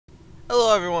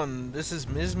Hello everyone, this is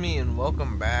Mizme and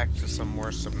welcome back to some more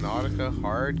Subnautica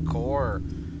Hardcore.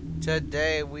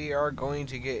 Today we are going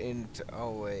to get into...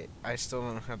 Oh wait, I still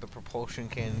don't have the propulsion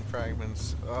cannon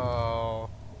fragments. Oh...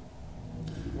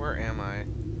 Where am I?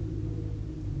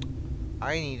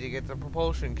 I need to get the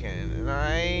propulsion cannon, and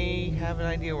I have an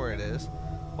idea where it is.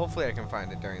 Hopefully I can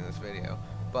find it during this video.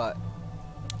 But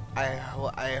I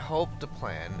hope the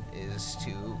plan is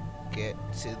to get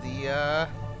to the,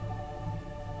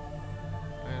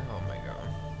 oh my god.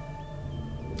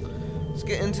 Let's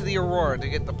get into the Aurora to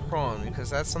get the prawn, because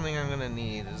that's something I'm gonna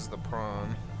need, is the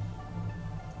prawn.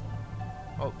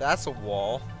 Oh, that's a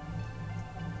wall.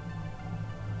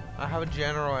 I have a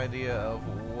general idea of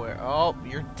where... Oh,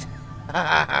 you're...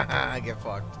 I get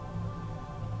fucked.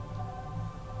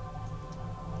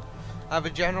 I have a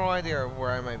general idea of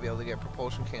where I might be able to get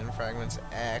propulsion cannon fragments,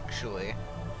 actually.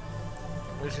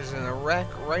 Which is in a wreck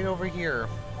right over here.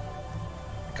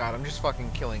 God, I'm just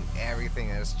fucking killing everything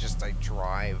as just I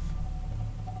drive.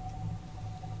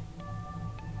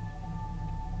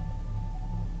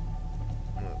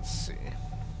 Let's see.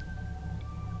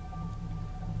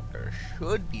 There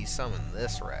should be some in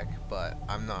this wreck, but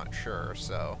I'm not sure,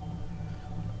 so...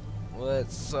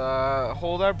 Let's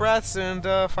hold our breaths and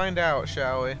find out,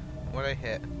 shall we? What'd I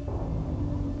hit?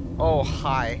 Oh,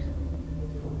 hi.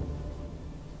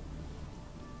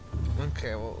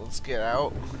 Okay, well, let's get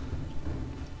out.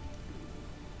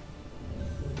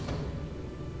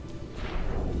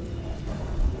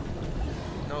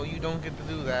 No, you don't get to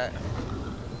do that.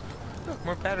 Look,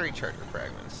 more battery charger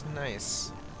fragments.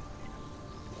 Nice.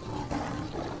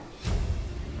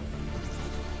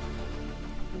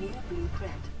 New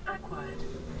blueprint acquired.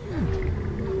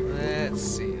 Let's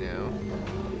see now.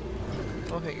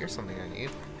 Oh, hey, here's something I need.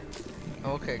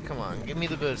 Okay, come on, give me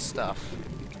the good stuff.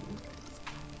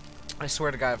 I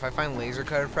swear to God, if I find laser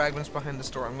cutter fragments behind the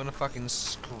store, I'm gonna fucking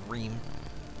scream.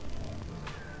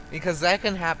 Because that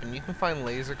can happen. You can find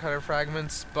laser cutter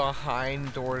fragments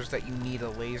behind doors that you need a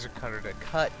laser cutter to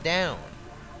cut down.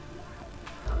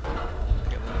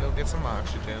 Okay, let me go get some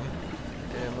oxygen.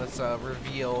 And let's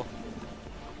reveal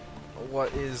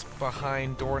what is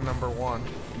behind door number 1.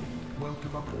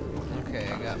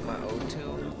 Okay, I got my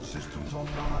O2. Systems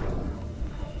online.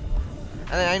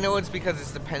 And I know it's because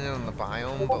it's dependent on the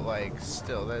biome, but like,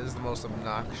 still, that is the most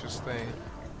obnoxious thing.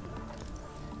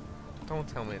 Don't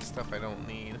tell me it's stuff I don't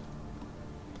need.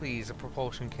 Please, a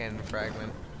propulsion cannon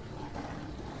fragment.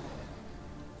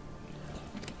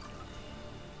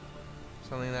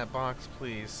 Something in that box,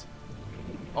 please.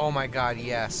 Oh my god,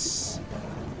 yes.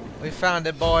 We found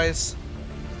it, boys.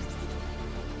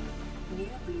 New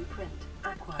blueprint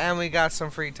acquired. And we got some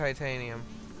free titanium.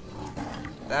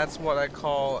 That's what I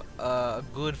call a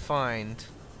good find.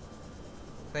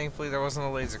 Thankfully, there wasn't a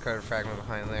laser cutter fragment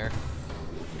behind there.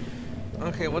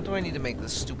 Okay, what do I need to make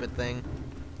this stupid thing?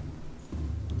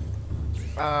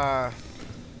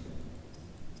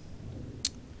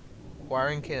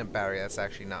 Wiring can and battery, that's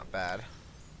actually not bad.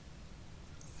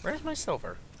 Where's my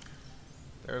silver?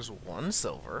 There's one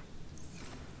silver.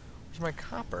 Where's my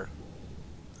copper?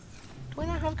 Do I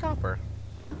not have copper?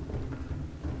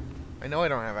 I know I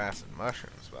don't have acid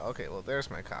mushrooms, but okay, well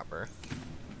there's my copper.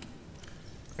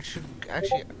 I should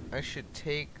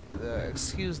take the,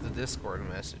 excuse the Discord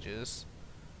messages.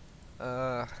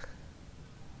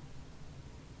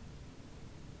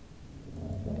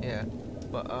 Yeah,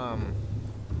 but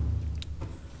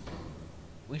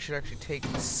we should actually take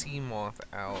the sea moth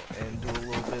out and do a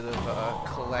little bit of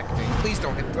collecting. Please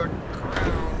don't hit the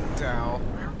ground, ow.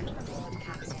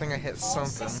 I think I hit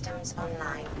something.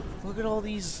 Look at all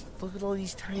these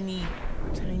tiny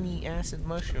acid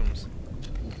mushrooms.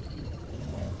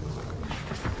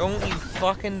 Don't you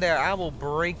fucking dare, I will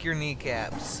break your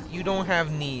kneecaps. You don't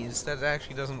have knees, that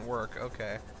actually doesn't work,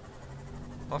 okay.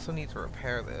 Also need to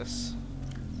repair this,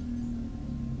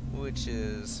 which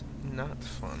is not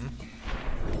fun.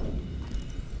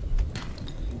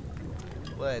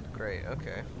 Lead, great,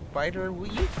 okay. Biter, will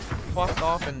you fuck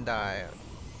off and die?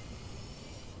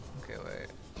 Okay, wait.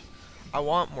 I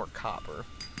want more copper.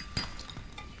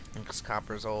 Because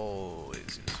copper is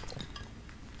always useful.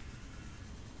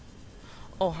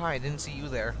 Oh, hi, I didn't see you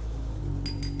there.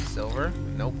 Silver?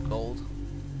 Nope, gold.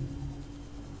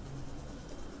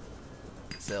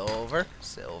 Silver,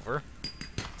 silver.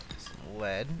 Some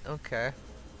lead, okay.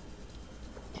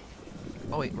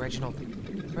 Oh wait, Reginald.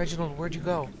 Reginald, where'd you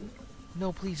go?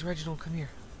 No, please, Reginald, come here.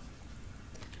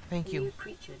 Thank you. New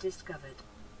creature discovered.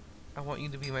 I want you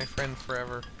to be my friend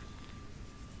forever.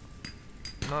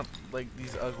 Not like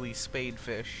these ugly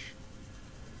spadefish.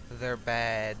 They're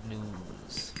bad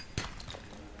news.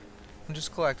 I'm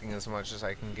just collecting as much as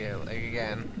I can get. Like,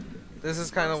 again, This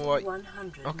is kind of what...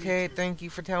 100 Okay, meters. thank you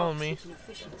for telling me. Oxygen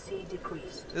efficiency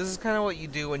decreased. This is kind of what you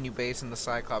do when you base in the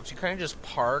Cyclops. You kind of just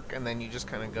park, and then you just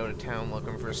kind of go to town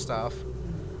looking for stuff.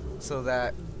 So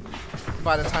that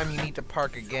by the time you need to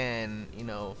park again, you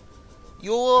know,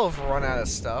 you'll have run out of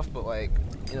stuff, but, like,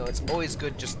 you know, it's always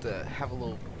good just to have a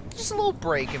little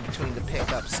break in between to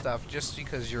pick up stuff just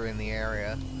because you're in the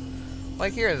area.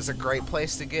 Like here, there's a great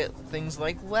place to get things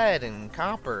like lead and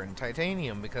copper and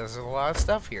titanium because there's a lot of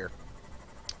stuff here.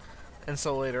 And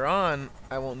so later on,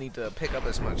 I won't need to pick up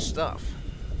as much stuff.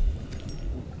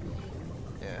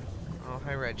 Yeah. Oh,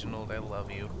 hi Reginald, I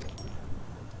love you.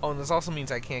 Oh, and this also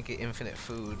means I can't get infinite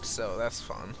food, so that's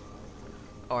fun.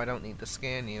 Oh, I don't need to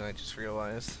scan you, I just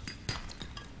realized.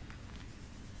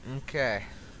 Okay.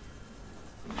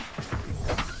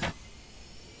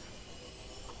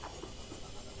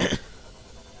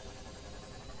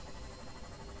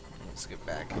 Let's get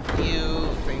back at you.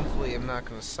 Thankfully, I'm not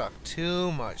going to suck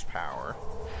too much power.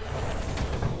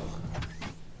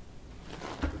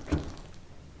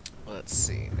 Let's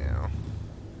see now.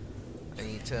 I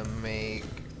need to make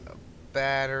a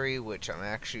battery, which I'm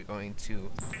actually going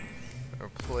to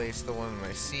replace the one in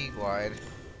my Sea Glide.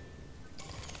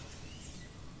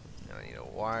 Now I need a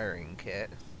wiring kit.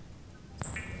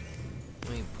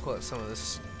 Let me put some of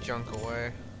this junk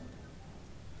away.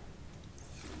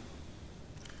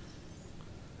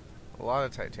 A lot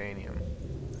of titanium.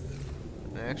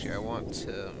 And actually, I want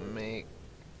to make...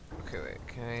 Okay, wait,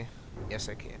 can I? Yes,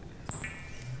 I can.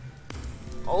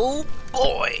 Oh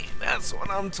boy! That's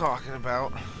what I'm talking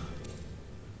about.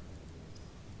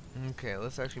 Okay,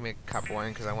 let's actually make a copper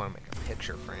wiring because I want to make a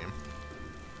picture frame.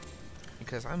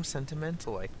 Because I'm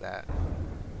sentimental like that.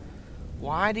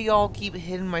 Why do y'all keep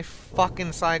hitting my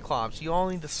fucking Cyclops? You all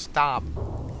need to stop.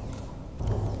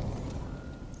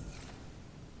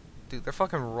 Dude, they're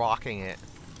fucking rocking it.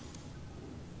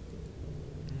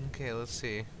 Okay, let's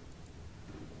see.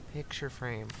 Picture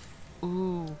frame.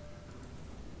 Ooh.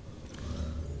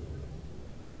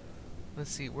 Let's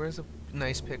see, where's a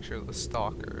nice picture of the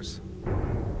stalkers?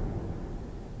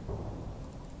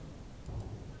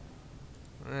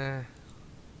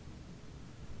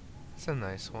 It's a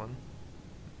nice one.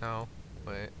 No,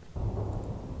 wait.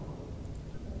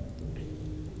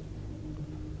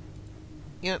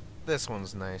 Yep, this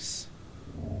one's nice.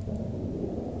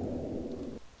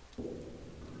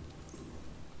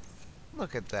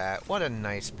 Look at that. What a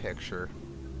nice picture.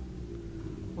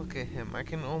 Look at him. I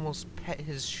can almost pet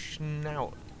his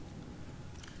snout.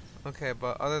 Okay,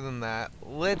 but other than that,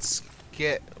 let's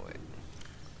get... Wait.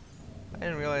 I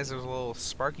didn't realize there was a little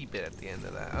sparky bit at the end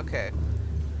of that. Okay.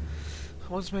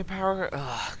 What's my power?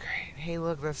 Oh, great. Hey,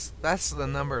 look, that's the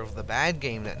number of the bad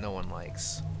game that no one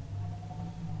likes.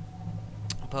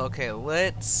 But okay,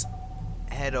 let's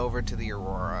head over to the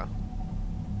Aurora.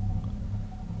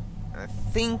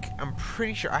 I'm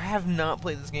pretty sure I have not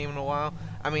played this game in a while.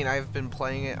 I mean, I've been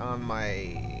playing it on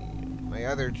my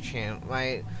other channel,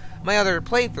 my other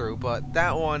playthrough, but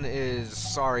that one is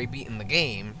sorry beating the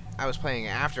game. I was playing it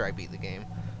after I beat the game.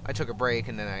 I took a break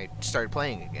and then I started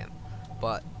playing again.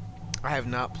 But I have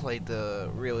not played the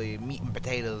really meat and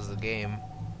potatoes of the game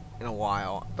in a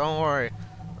while. Don't worry,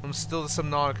 I'm still the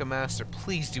Subnautica master.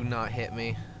 Please do not hit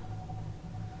me.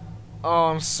 Oh,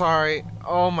 I'm sorry.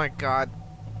 Oh my god.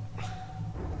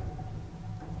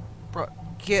 Bro,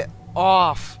 get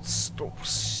off.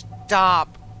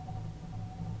 Stop.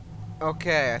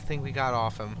 Okay, I think we got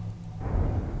off him.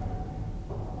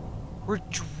 We're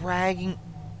dragging...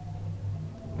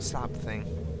 Stop the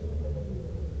thing.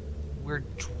 We're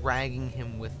dragging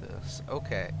him with us.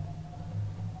 Okay.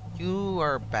 You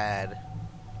are bad.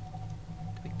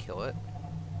 Can we kill it?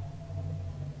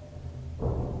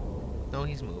 No,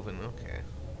 he's moving. Okay.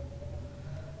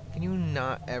 Can you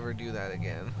not ever do that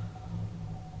again?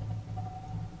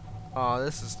 Oh,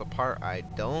 this is the part I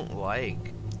don't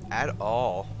like at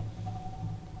all.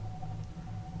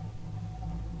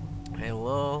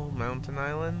 Hello, Mountain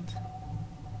Island.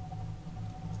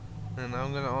 And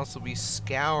I'm gonna also be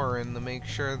scouring to make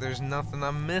sure there's nothing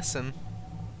I'm missing.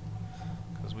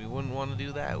 Because we wouldn't want to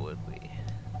do that, would we?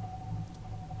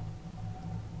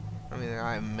 I mean,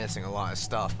 I'm missing a lot of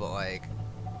stuff, but like,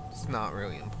 it's not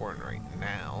really important right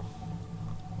now.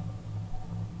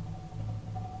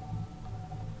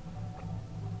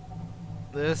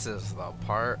 This is the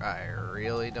part I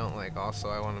really don't like. Also,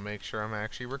 I want to make sure I'm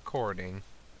actually recording.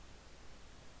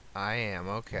 I am,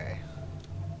 okay.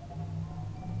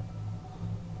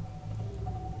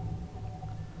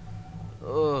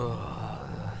 Ugh.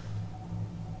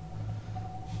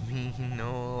 Me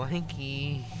no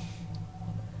likey.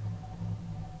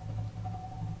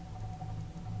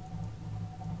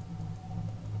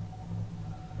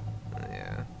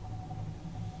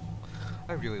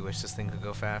 I really wish this thing could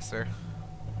go faster.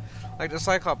 Like, the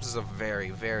Cyclops is a very,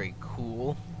 very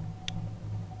cool,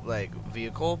 like,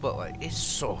 vehicle, but, like, it's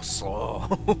so slow.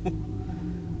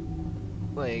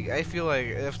 Like, I feel like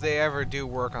if they ever do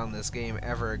work on this game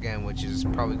ever again, which is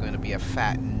probably going to be a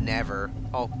fat never.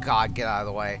 Oh, God, get out of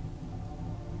the way.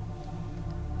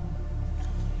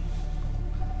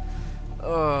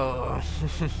 Oh.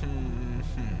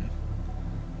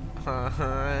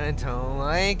 I don't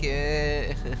like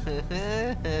it.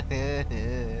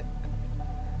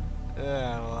 I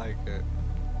don't like it.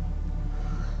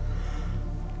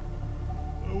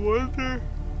 I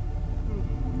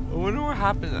wonder what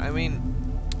happened. I mean,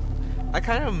 I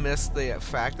kind of miss the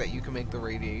fact that you can make the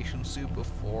radiation suit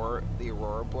before the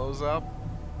Aurora blows up.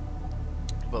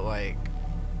 But, like,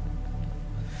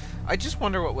 I just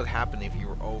wonder what would happen if you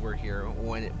were over here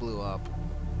when it blew up.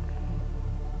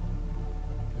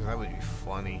 That would be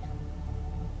funny.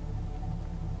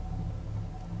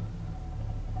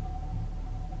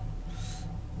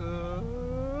 I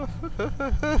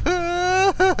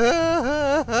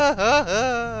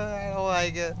don't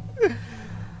like it.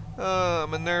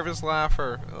 I'm a nervous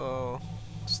laugher. Oh,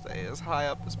 stay as high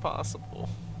up as possible.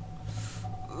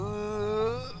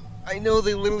 I know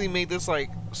they literally made this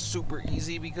like super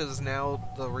easy because now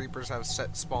the Reapers have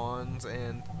set spawns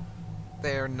and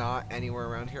they're not anywhere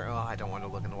around here. Oh, I don't want to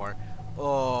look in the water.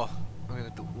 Oh, I'm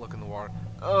gonna look in the water.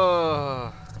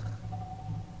 Oh.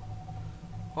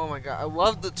 Oh my god, I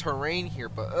love the terrain here,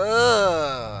 but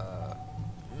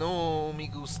no me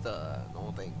gusta.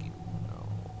 No, thank you. No.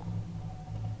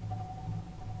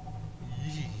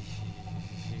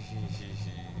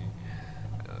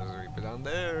 There's a Reaper down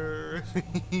there.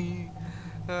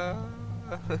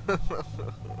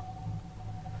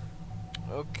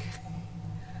 Okay.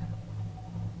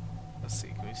 Let's see,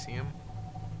 can we see him?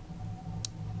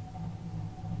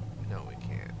 No, we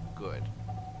can't. Good.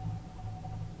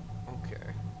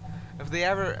 Okay. If they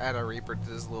ever add a Reaper to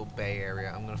this little bay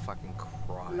area, I'm gonna fucking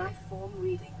cry. Life form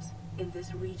readings in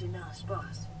this region are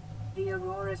sparse. The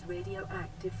Aurora's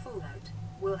radioactive fallout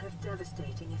will have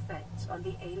devastating effects on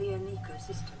the alien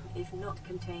ecosystem if not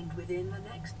contained within the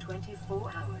next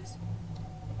 24 hours.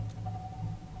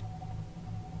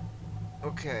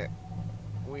 Okay.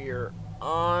 We're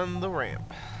on the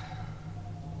ramp.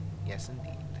 Yes,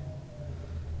 indeed.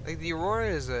 Like, the Aurora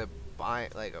is a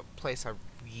place I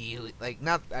really like.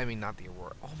 Not the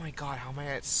Aurora. Oh my god, how am I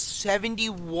at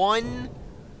 71?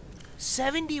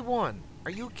 71.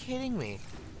 Are you kidding me?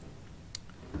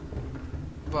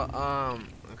 But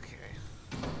okay.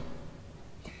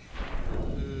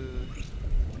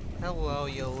 Hello,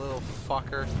 you little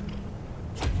fucker.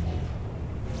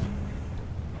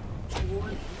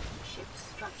 Warning, ship's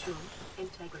structural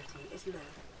integrity is low.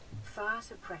 Fire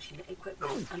suppression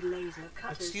equipment and laser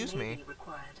cutters may be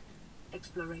required.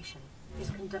 Exploration is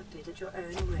conducted at your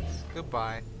own risk.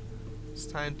 Goodbye. It's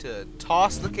time to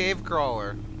toss the cave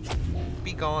crawler.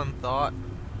 Be gone, thought.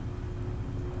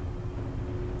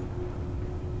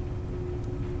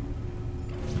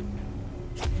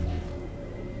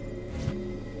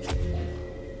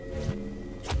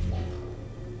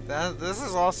 This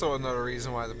is also another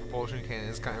reason why the propulsion cannon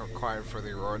is kind of required for the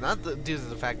Aurora. Not due to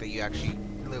the fact that you actually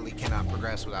literally cannot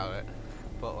progress without it,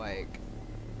 but like,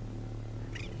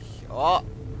 oh,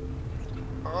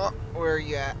 where are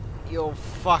you at, you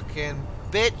fucking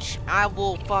bitch? I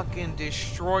will fucking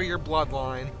destroy your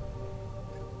bloodline.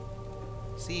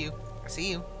 See you. I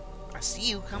see you. I see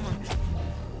you. Come on.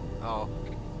 Oh.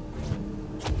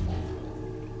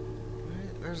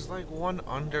 There's like one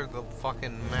under the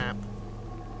fucking map.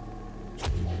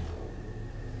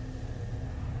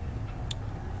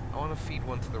 I want to feed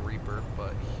one to the Reaper,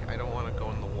 but I don't want to go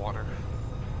in the water.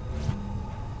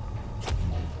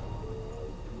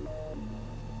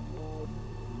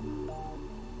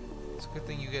 It's a good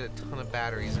thing you get a ton of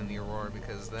batteries in the Aurora,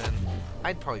 because then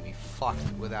I'd probably be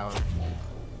fucked without them.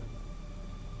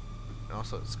 And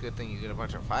also, it's a good thing you get a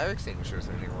bunch of fire extinguishers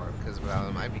in the Aurora, because without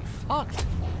them I'd be fucked.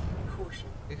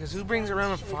 Because who brings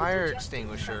around a fire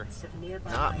extinguisher?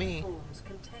 Not me.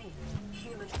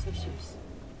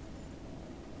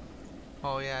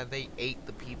 Oh yeah, they ate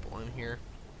the people in here.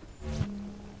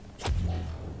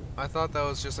 I thought that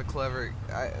was just a clever.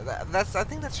 I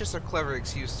think that's just a clever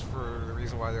excuse for the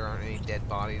reason why there aren't any dead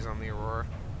bodies on the Aurora.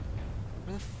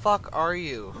 Where the fuck are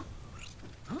you?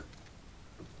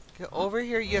 Get over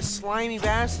here, you slimy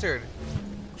bastard!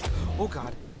 Oh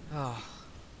god. Oh.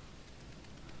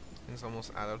 He's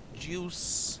almost out of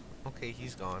juice. Okay,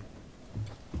 he's gone.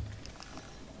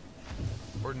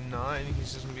 Or not,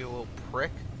 he's just gonna be a little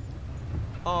prick.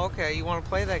 Oh, okay, you want to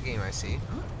play that game, I see.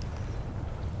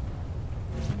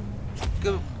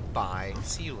 Bye.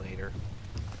 See you later.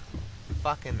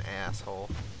 Fucking asshole.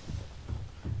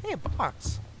 Hey, a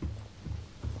box.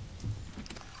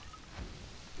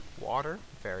 Water.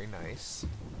 Very nice.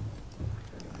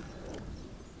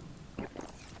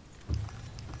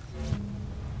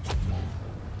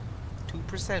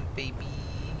 2%, baby.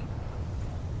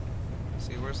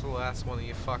 See, where's the last one of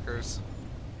you fuckers?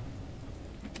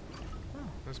 Oh,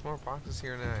 there's more boxes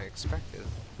here than I expected.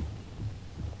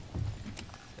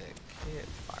 Kit,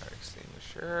 fire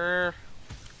extinguisher.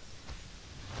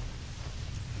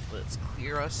 Let's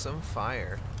clear us some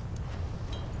fire.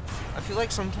 I feel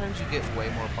like sometimes you get way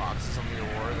more boxes on the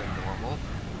Aurora than normal.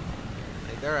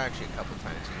 Like, there are actually a couple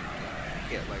times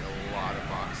you get like a lot of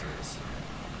boxes.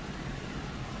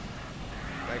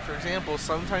 Like, for example,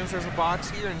 sometimes there's a box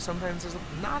here and sometimes there's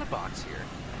not a box here.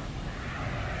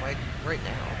 Like, right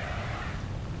now.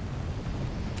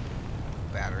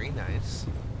 Battery, nice.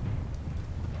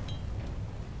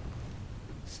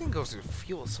 This thing goes through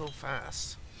fuel so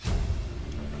fast.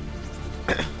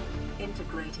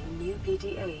 Integrating new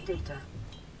PDA data.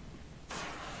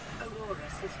 Aurora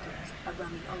systems are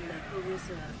running on local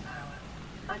reserve power,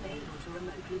 unable to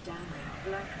remotely download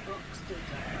black box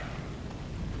data.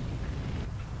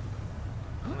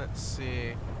 Let's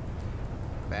see.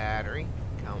 Battery.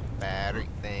 Count battery.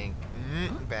 Think.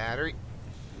 Battery.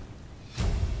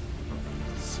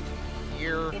 Let's see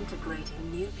here.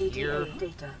 Integrating new PDA Here.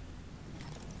 data.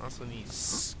 Also need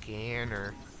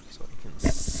scanner so I can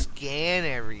scan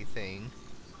everything.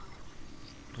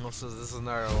 Also, this is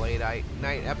another late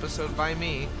night episode by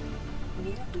me.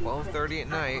 12:30 at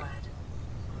night.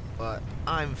 But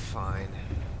I'm fine.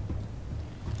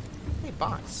 Hey,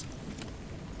 box.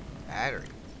 Battery.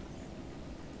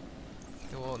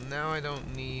 Okay, well, now I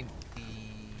don't need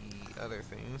the other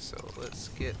things, so let's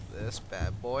get this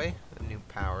bad boy. A new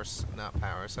power, not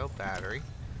power cell, battery.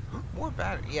 More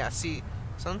battery. Yeah, see,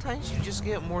 sometimes you just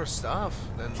get more stuff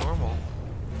than normal.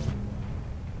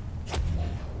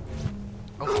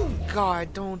 Oh,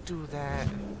 God, don't do that.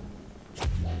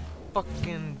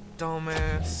 Fucking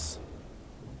dumbass.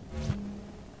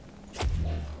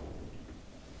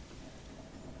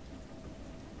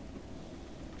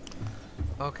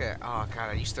 Okay, oh god,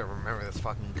 I used to remember this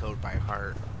fucking code by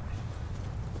heart.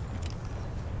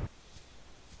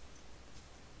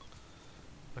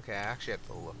 Okay, I actually have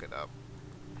to look it up.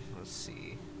 Let's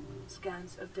see.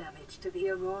 Scans of damage to the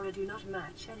Aurora do not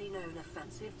match any known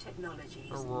offensive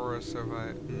technologies. Aurora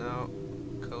survived. No.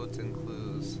 Codes and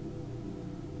clues.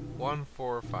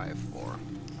 1454.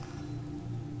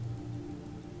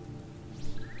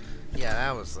 Yeah,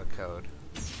 that was the code.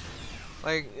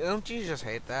 Like, don't you just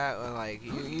hate that? Like,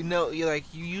 you know, you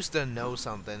used to know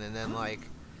something, and then like,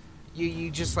 you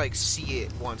just like see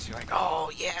it once. You're like, oh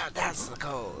yeah, that's the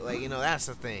code. Like, you know, that's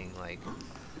the thing. Like,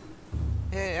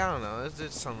 hey, I don't know.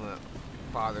 It's something that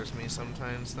bothers me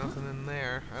sometimes. Nothing in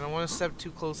there. I don't want to step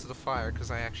too close to the fire because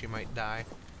I actually might die.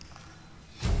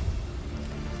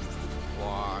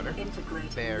 Water.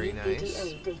 Very nice.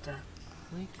 Data.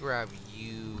 Let me grab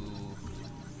you.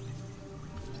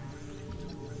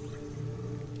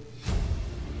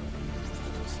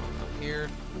 Here.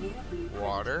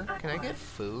 Water. Can I get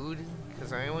food?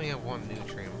 Because I only have one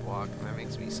nutrient block and that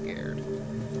makes me scared.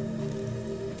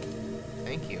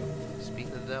 Thank you. Speak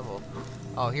of the devil.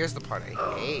 Oh, here's the part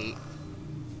I hate.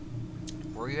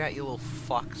 Where you at, you little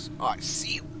fucks? Oh, I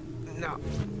see you. No.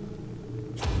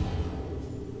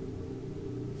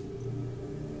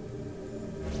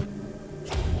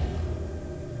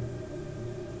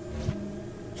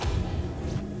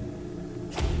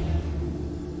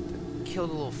 Kill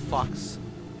the little fucks.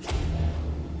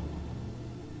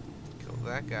 Kill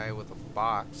that guy with a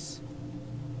box.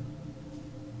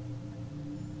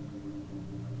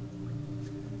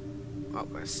 Oh,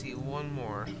 I see one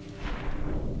more.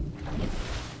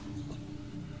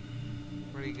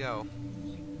 Where'd he go?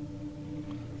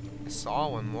 I saw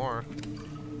one more.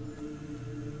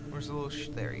 Where's the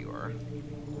little there you are.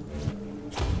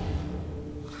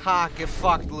 Ha! Get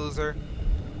fucked, loser.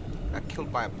 Got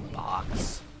killed by a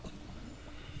box.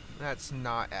 That's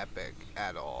not epic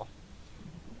at all.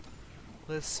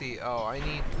 Let's see. Oh, I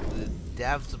need the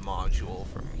devs module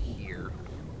from here.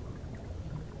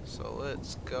 So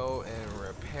let's go and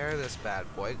repair this bad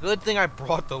boy. Good thing I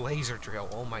brought the laser drill.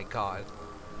 Oh my god.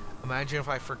 Imagine if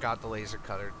I forgot the laser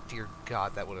cutter. Dear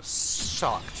god, that would have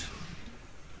sucked.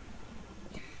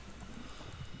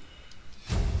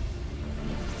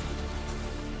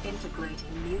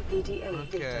 Integrating new PDA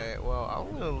Okay, data. well,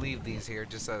 I'm gonna leave these here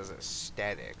just as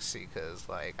aesthetics because,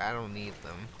 like, I don't need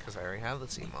them because I already have the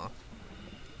CMOS.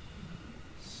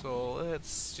 So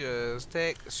let's just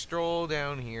take a stroll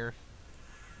down here.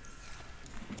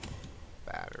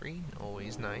 Battery,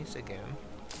 always nice again.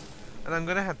 And I'm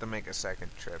gonna have to make a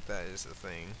second trip, that is the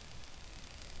thing.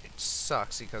 It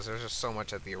sucks because there's just so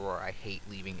much at the Aurora. I hate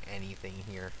leaving anything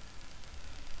here.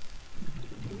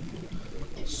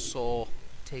 Soul,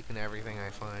 taking everything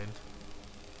I find.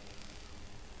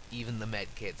 Even the med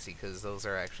kits, because those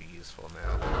are actually useful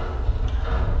now.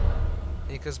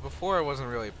 Because before it wasn't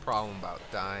really a problem about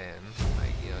dying.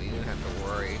 Like, you know, you didn't have to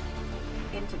worry.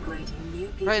 Integrating new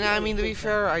Right now, I mean, to be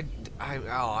fair,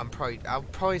 I'll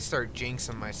probably start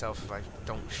jinxing myself if I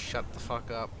don't shut the fuck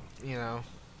up, you know.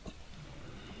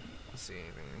 Let's see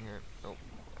anything in here. Nope.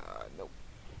 Nope.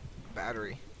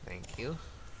 Battery. Thank you.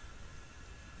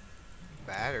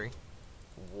 Battery.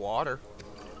 Water.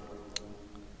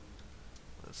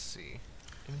 Let's see.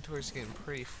 Inventory's getting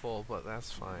pretty full, but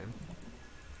that's fine.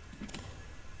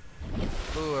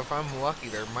 Ooh, if I'm lucky,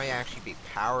 there might actually be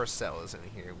power cells in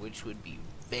here, which would be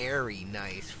very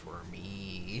nice for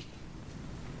me.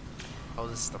 Oh,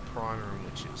 this is the prawn room,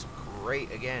 which is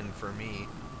great again for me.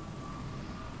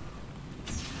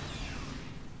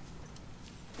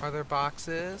 Are there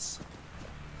boxes?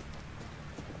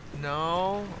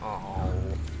 No? Oh.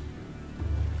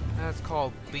 That's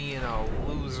called being a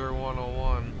loser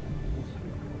 101.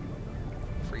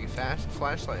 Free fast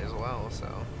flashlight as well, so.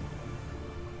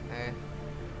 Hey.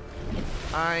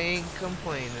 I ain't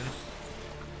complaining.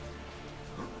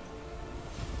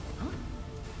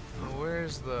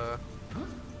 Where's the...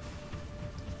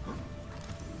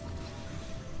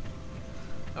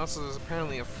 Also, there's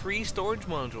apparently a free storage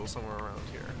module somewhere around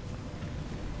here.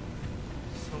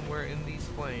 Somewhere in these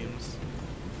flames.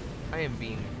 I am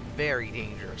being very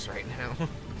dangerous right now.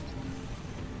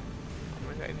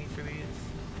 What do I need for these?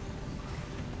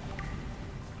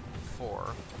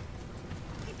 4.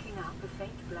 Picking up a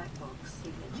faint black box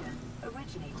signature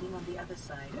originating on the other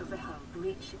side of the hull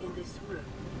breach in this room.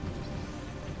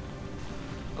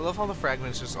 I love how the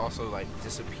fragments just also like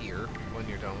disappear when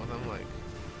you're done with them. Like,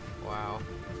 wow.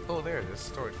 Oh, there it is.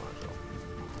 Storage module.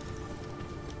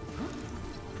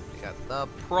 We got the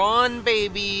prawn,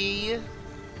 baby.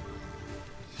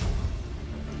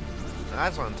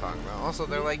 That's what I'm talking about. Also,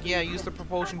 they're like, yeah, use the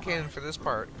propulsion cannon for this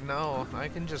part. No, I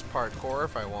can just parkour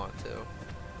if I want to.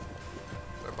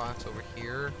 There's a box over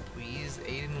here, please.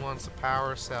 Aiden wants a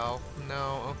power cell.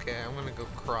 No, okay, I'm gonna go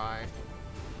cry.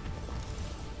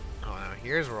 Oh, now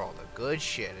here's where all the good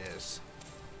shit is.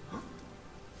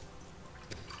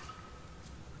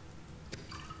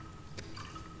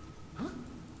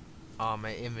 Oh,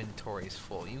 my inventory's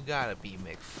full. You gotta be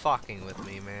McFucking with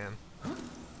me, man.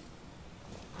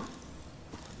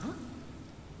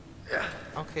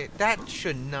 Okay, that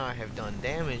should not have done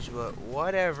damage, but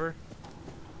whatever.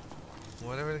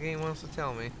 Whatever the game wants to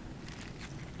tell me.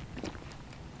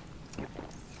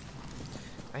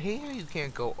 I hate how you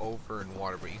can't go over in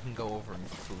water, but you can go over in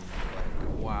food.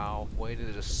 Like, wow, way to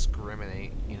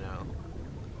discriminate, you know,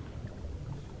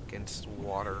 against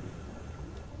water.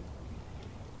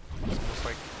 It's almost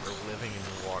like we're living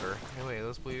in water. Hey, wait,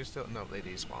 those bleeders still? No, they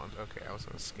despawned. Okay, I was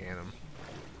gonna scan them.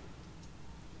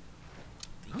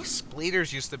 These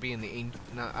spleeters used to be in the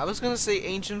no, I was gonna say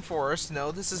ancient forest.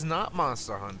 No, this is not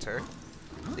Monster Hunter.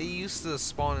 They used to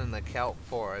spawn in the kelp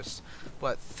forest,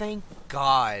 but thank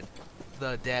God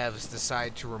the devs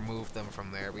decided to remove them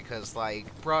from there because,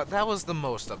 like, bro, that was the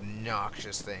most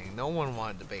obnoxious thing. No one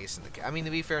wanted to base in the. I mean,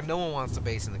 to be fair, no one wants to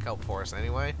base in the kelp forest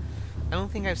anyway. I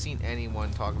don't think I've seen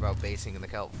anyone talk about basing in the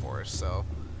kelp forest. So,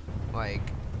 like,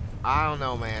 I don't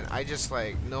know, man. I just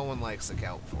like no one likes the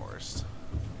kelp forest.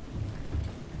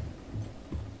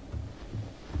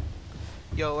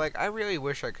 Yo, like, I really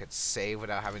wish I could save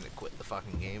without having to quit the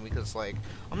fucking game, because, like,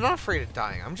 I'm not afraid of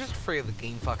dying. I'm just afraid of the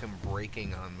game fucking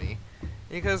breaking on me.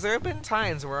 Because there have been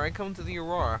times where I come to the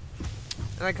Aurora,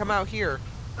 and I come out here,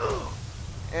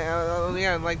 and,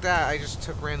 yeah, and like that, I just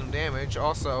took random damage.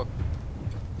 Also,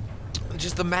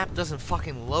 just the map doesn't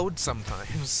fucking load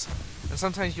sometimes. And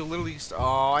sometimes you'll literally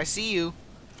oh, I see you.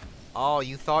 Oh,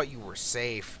 you thought you were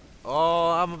safe.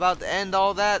 Oh, I'm about to end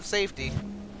all that safety.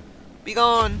 Be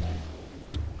gone!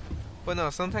 But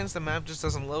no, sometimes the map just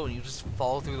doesn't load and you just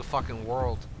fall through the fucking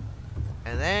world.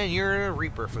 And then you're a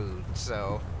Reaper food.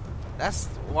 So, that's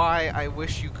why I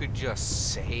wish you could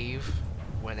just save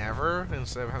whenever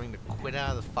instead of having to quit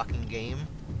out of the fucking game.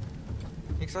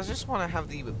 Because I just want to have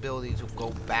the ability to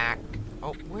go back.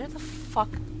 Oh, where the fuck?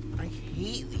 I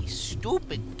hate these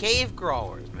stupid cave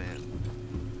crawlers,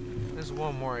 man. There's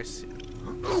one more I see.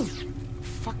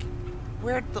 Fuck.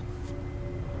 Where the...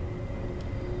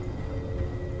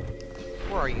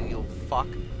 Where are you, you fuck?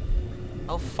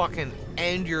 I'll fucking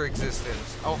end your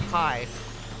existence. Oh, hi.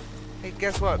 Hey,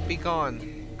 guess what? Be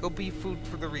gone. Go be food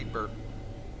for the Reaper.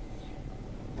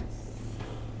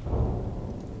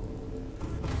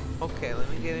 Okay, let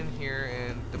me get in here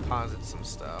and deposit some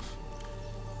stuff.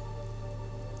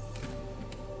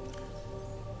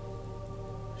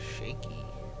 Shaky.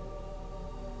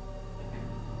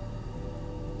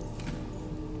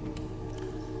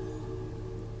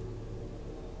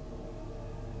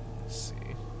 Let's see.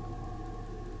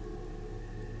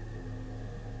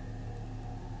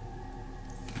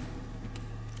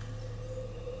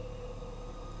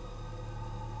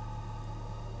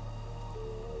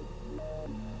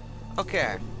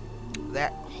 Okay,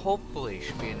 that hopefully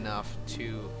should be enough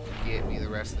to get me the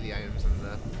rest of the items in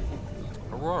the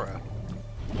Aurora.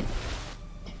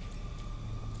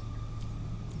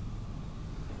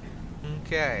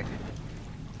 Okay,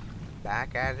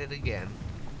 back at it again.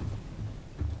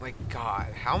 My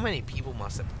God, how many people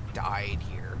must have died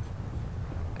here?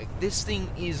 Like, this thing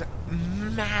is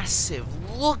massive.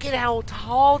 Look at how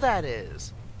tall that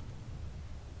is.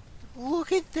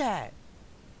 Look at that.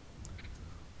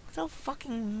 Look how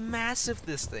fucking massive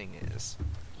this thing is.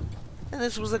 And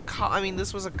this was a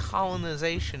this was a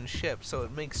colonization ship, so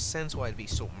it makes sense why it'd be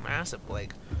so massive.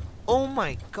 Like, oh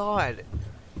my God.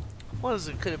 What is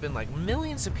it? Could have been like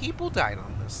millions of people died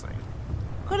on this thing.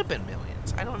 Could have been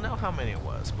millions. I don't know how many it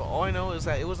was, but all I know is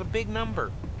that it was a big number.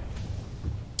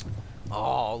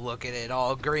 Oh, look at it,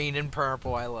 all green and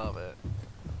purple. I love it.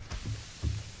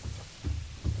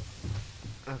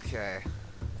 Okay.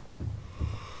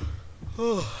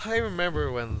 I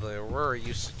remember when the Aurora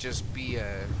used to just be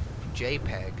a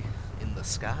JPEG in the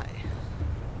sky.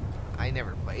 I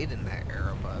never played in that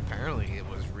era, but apparently it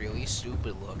was really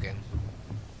stupid looking.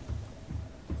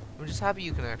 I'm just happy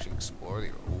you can actually explore the...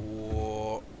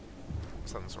 Whoa.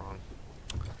 Something's wrong.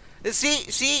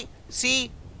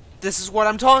 See? This is what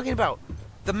I'm talking about.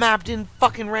 The map didn't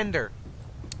fucking render.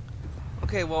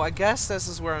 Okay, well, I guess this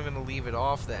is where I'm going to leave it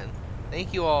off then.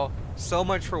 Thank you all so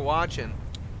much for watching.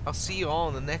 I'll see you all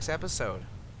in the next episode.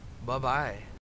 Bye-bye.